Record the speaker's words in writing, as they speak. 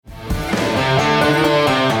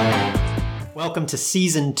welcome to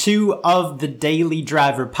Season 2 of the Daily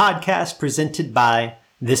Driver Podcast presented by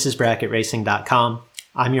thisisbracketracing.com.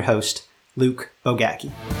 I'm your host, Luke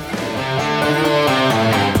Bogacki.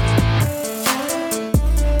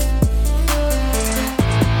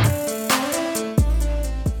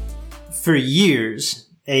 For years,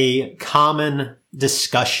 a common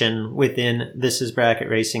discussion within This Is Bracket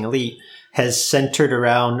Racing Elite has centered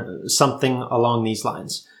around something along these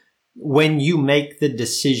lines. When you make the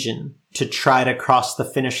decision to try to cross the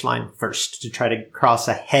finish line first, to try to cross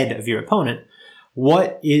ahead of your opponent,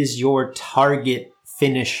 what is your target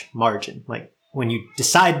finish margin? Like when you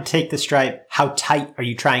decide to take the stripe, how tight are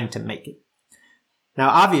you trying to make it? Now,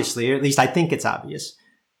 obviously, or at least I think it's obvious,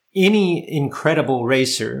 any incredible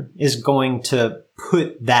racer is going to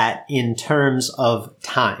put that in terms of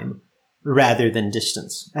time rather than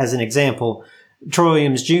distance. As an example, Troy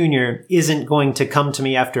Williams Jr. isn't going to come to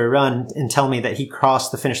me after a run and tell me that he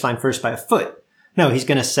crossed the finish line first by a foot. No, he's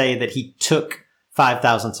going to say that he took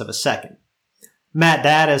 0.05 of a second. Matt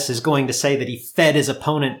Daddis is going to say that he fed his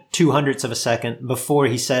opponent 0.02 of a second before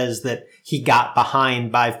he says that he got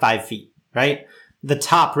behind by 5 feet, right? The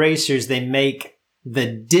top racers, they make the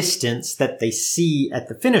distance that they see at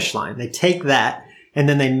the finish line. They take that and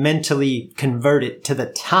then they mentally convert it to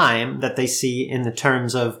the time that they see in the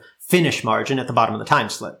terms of finish margin at the bottom of the time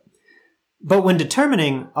slip. But when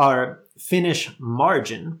determining our finish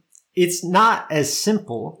margin, it's not as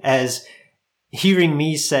simple as hearing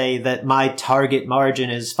me say that my target margin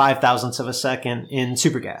is 0.05 of a second in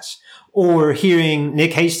Supergas, or hearing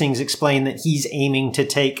Nick Hastings explain that he's aiming to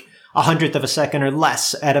take 100th of a second or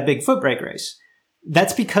less at a big foot brake race.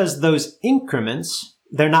 That's because those increments,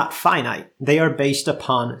 they're not finite. They are based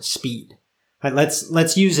upon speed. Right,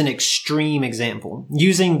 let's use an extreme example.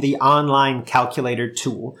 Using the online calculator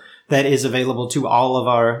tool that is available to all of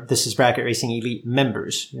our This Is Bracket Racing Elite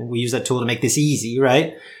members. And we use that tool to make this easy,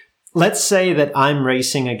 right? Let's say that I'm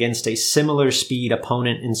racing against a similar speed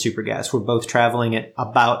opponent in Supergas. We're both traveling at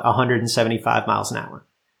about 175 miles an hour.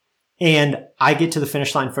 And I get to the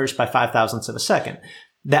finish line first by 0.05 of a second.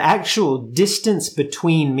 The actual distance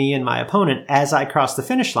between me and my opponent as I cross the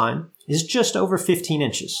finish line is just over 15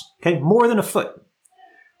 inches. Okay, more than a foot.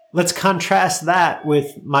 Let's contrast that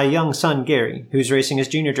with my young son, Gary, who's racing his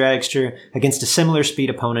junior dragster against a similar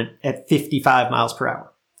speed opponent at 55 miles per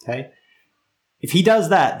hour. Okay. If he does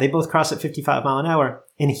that, they both cross at 55 mile an hour,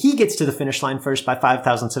 and he gets to the finish line first by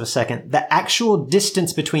 0.05 of a second. The actual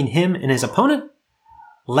distance between him and his opponent,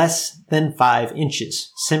 less than 5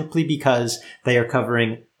 inches, simply because they are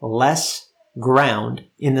covering less ground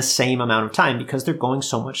in the same amount of time because they're going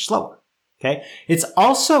so much slower. Okay. It's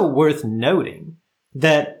also worth noting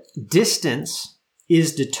that distance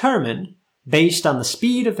is determined based on the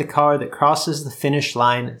speed of the car that crosses the finish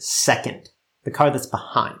line second, the car that's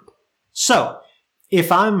behind. So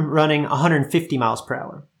if I'm running 150 miles per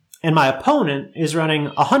hour and my opponent is running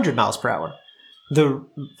 100 miles per hour,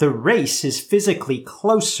 the race is physically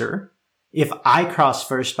closer if I cross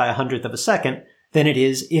first by 100th of a second than it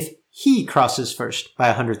is if he crosses first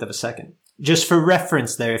by 100th of a second. Just for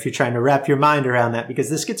reference there, if you're trying to wrap your mind around that, because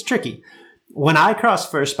this gets tricky. When I cross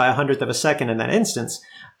first by 100th of a second in that instance,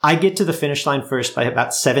 I get to the finish line first by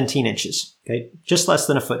about 17 inches. Okay, just less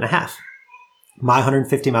than a foot and a half. My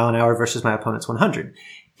 150 mile an hour versus my opponent's 100.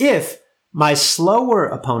 If my slower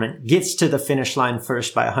opponent gets to the finish line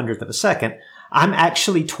first by 100th of a second, I'm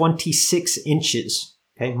actually 26 inches,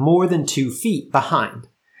 okay, more than 2 feet behind.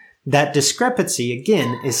 That discrepancy,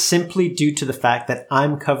 again, is simply due to the fact that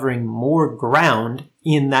I'm covering more ground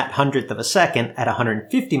in that 100th of a second at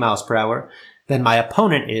 150 miles per hour than my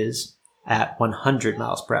opponent is at 100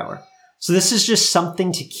 miles per hour. So this is just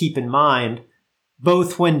something to keep in mind,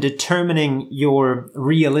 both when determining your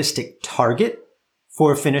realistic target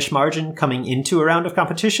for finish margin coming into a round of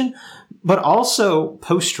competition, but also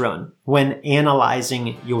post-run when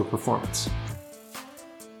analyzing your performance.